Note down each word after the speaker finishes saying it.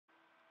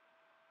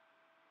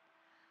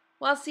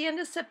Well, it's the end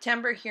of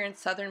September here in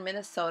southern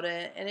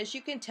Minnesota, and as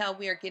you can tell,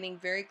 we are getting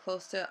very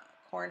close to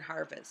corn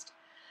harvest.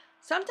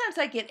 Sometimes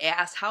I get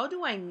asked, how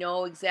do I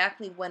know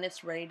exactly when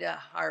it's ready to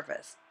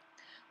harvest?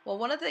 Well,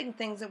 one of the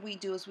things that we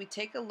do is we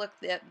take a look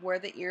at where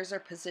the ears are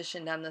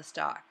positioned on the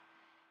stalk.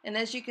 And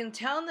as you can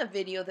tell in the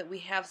video that we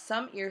have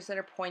some ears that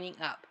are pointing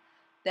up.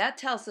 That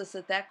tells us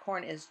that that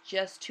corn is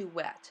just too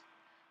wet.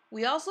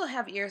 We also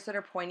have ears that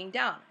are pointing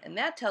down, and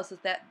that tells us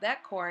that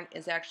that corn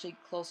is actually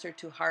closer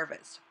to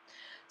harvest.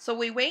 So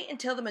we wait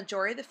until the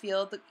majority of the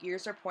field, the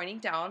ears are pointing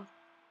down,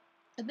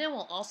 and then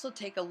we'll also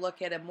take a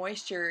look at a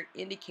moisture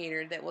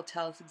indicator that will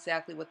tell us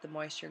exactly what the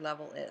moisture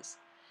level is.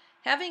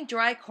 Having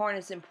dry corn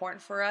is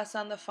important for us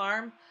on the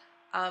farm.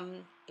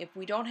 If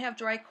we don't have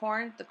dry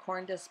corn, the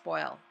corn does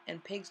spoil,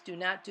 and pigs do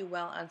not do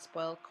well on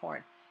spoiled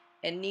corn,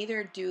 and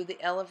neither do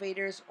the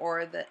elevators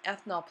or the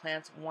ethanol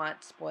plants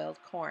want spoiled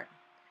corn.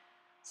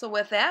 So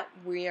with that,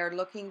 we are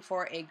looking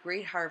for a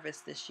great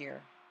harvest this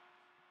year.